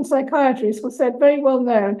children's psychiatrist who said, very well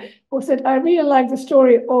known, who said, I really like the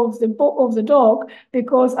story of the dog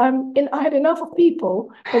because I had enough of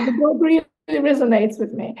people, but the dog really resonates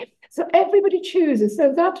with me. So everybody chooses.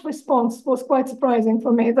 So that response was quite surprising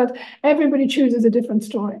for me, that everybody chooses a different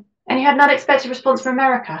story. And you had not expected a response from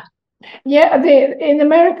America? Yeah, in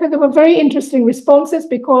America, there were very interesting responses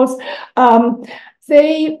because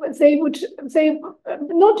they would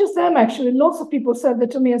not just them, actually, lots of people said that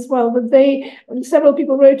to me as well, that several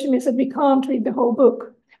people wrote to me and said, we can't read the whole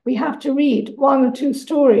book. We have to read 1 or 2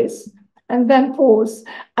 stories and then pause.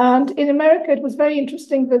 And in America, it was very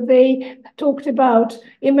interesting that they talked about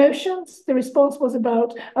emotions. The response was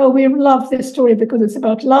about, oh, we love this story because it's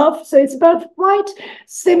about love. So it's about quite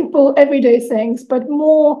simple, everyday things, but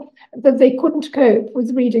more that they couldn't cope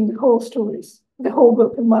with reading the whole stories, the whole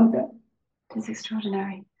book in one go. It's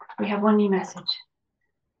extraordinary. We have one new message.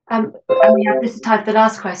 And this is time for the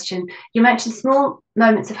last question. You mentioned small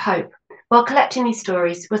moments of hope. While collecting these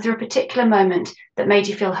stories, was there a particular moment that made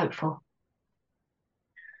you feel hopeful?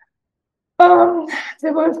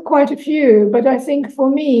 There were quite a few, but I think for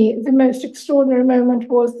me, the most extraordinary moment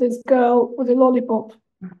was this girl with a lollipop,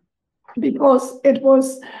 because it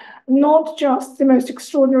was not just the most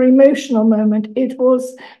extraordinary emotional moment, it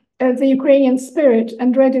was the Ukrainian spirit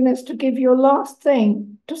and readiness to give your last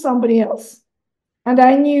thing to somebody else. And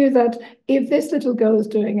I knew that if this little girl is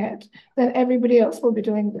doing it, then everybody else will be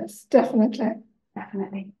doing this, definitely.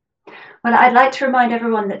 Definitely. Well, I'd like to remind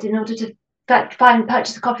everyone that in order to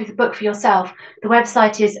purchase a copy of the book for yourself, the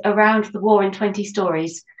website is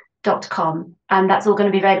aroundthewarin20stories.com, and that's all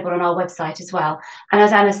going to be available on our website as well. And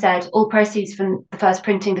as Anna said, all proceeds from the first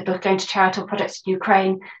printing the book are going to charitable projects in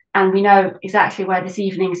Ukraine, and we know exactly where this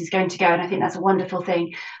evening's is going to go, and I think that's a wonderful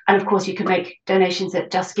thing. And of course, you can make donations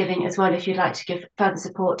at Just Giving as well if you'd like to give further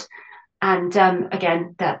support. And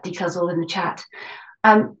again, that details all in the chat.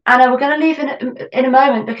 Anna, we're going to leave in a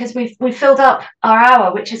moment because we've filled up our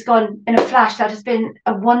hour, which has gone in a flash. That has been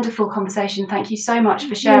a wonderful conversation. Thank you so much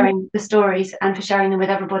for sharing the stories and for sharing them with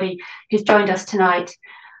everybody who's joined us tonight.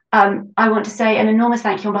 I want to say an enormous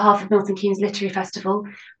thank you on behalf of Milton Keynes Literary Festival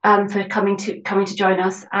for coming to join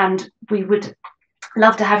us, and we would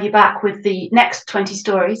love to have you back with the next 20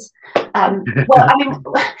 stories. Well, I mean,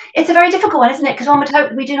 it's a very difficult one, isn't it? Because one would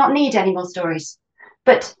hope we do not need any more stories,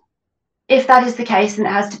 but if that is the case, and it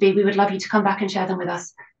has to be, we would love you to come back and share them with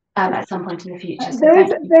us at some point in the future. So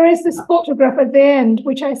there is this photograph at the end,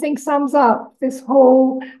 which I think sums up this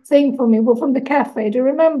whole thing for me. Well, from the cafe. Do you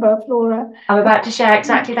remember, Flora? I'm about to share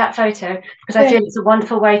exactly that photo because I feel it's a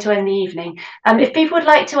wonderful way to end the evening. If people would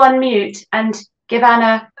like to unmute and give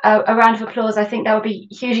Anna a round of applause, I think that would be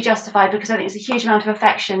hugely justified, because I think it's a huge amount of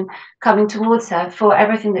affection coming towards her for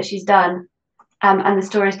everything that she's done and the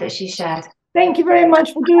stories that she's shared. Thank you very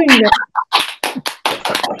much for doing this.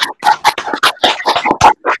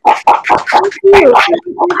 Thank you.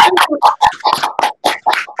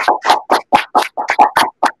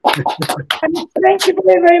 And thank you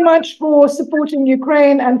very, very much for supporting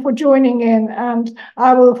Ukraine and for joining in. And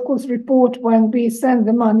I will, of course, report when we send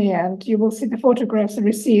the money, and you will see the photographs, the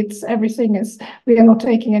receipts, everything is, we are not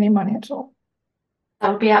taking any money at all. That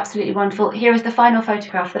would be absolutely wonderful. Here is the final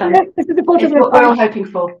photograph that this is the photograph what we're all hoping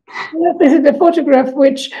for. This is the photograph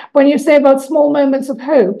which, when you say about small moments of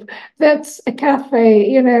hope, that's a cafe.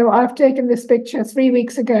 You know, I've taken this picture 3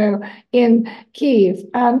 weeks ago in Kiev,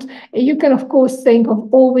 and you can, of course, think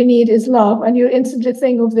of All We Need Is Love, and you instantly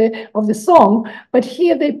think of the song. But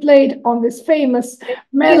here they played on this famous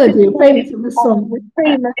melody, famous of the song, with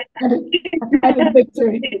famous and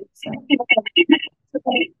victory.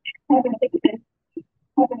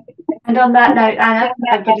 And on that note, Anna,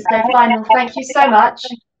 I'm going to say final thank you so much.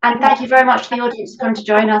 And thank you very much to the audience for coming to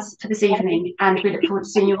join us for this evening. And we look forward to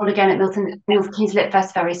seeing you all again at Milton Keynes Lit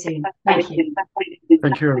Fest very soon. Thank you.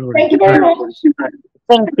 Thank you, everyone. Thank you very much.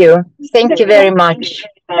 Thank you. Thank you very much.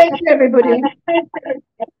 Thank you, everybody.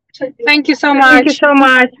 Thank you so much. Thank you so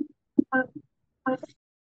much.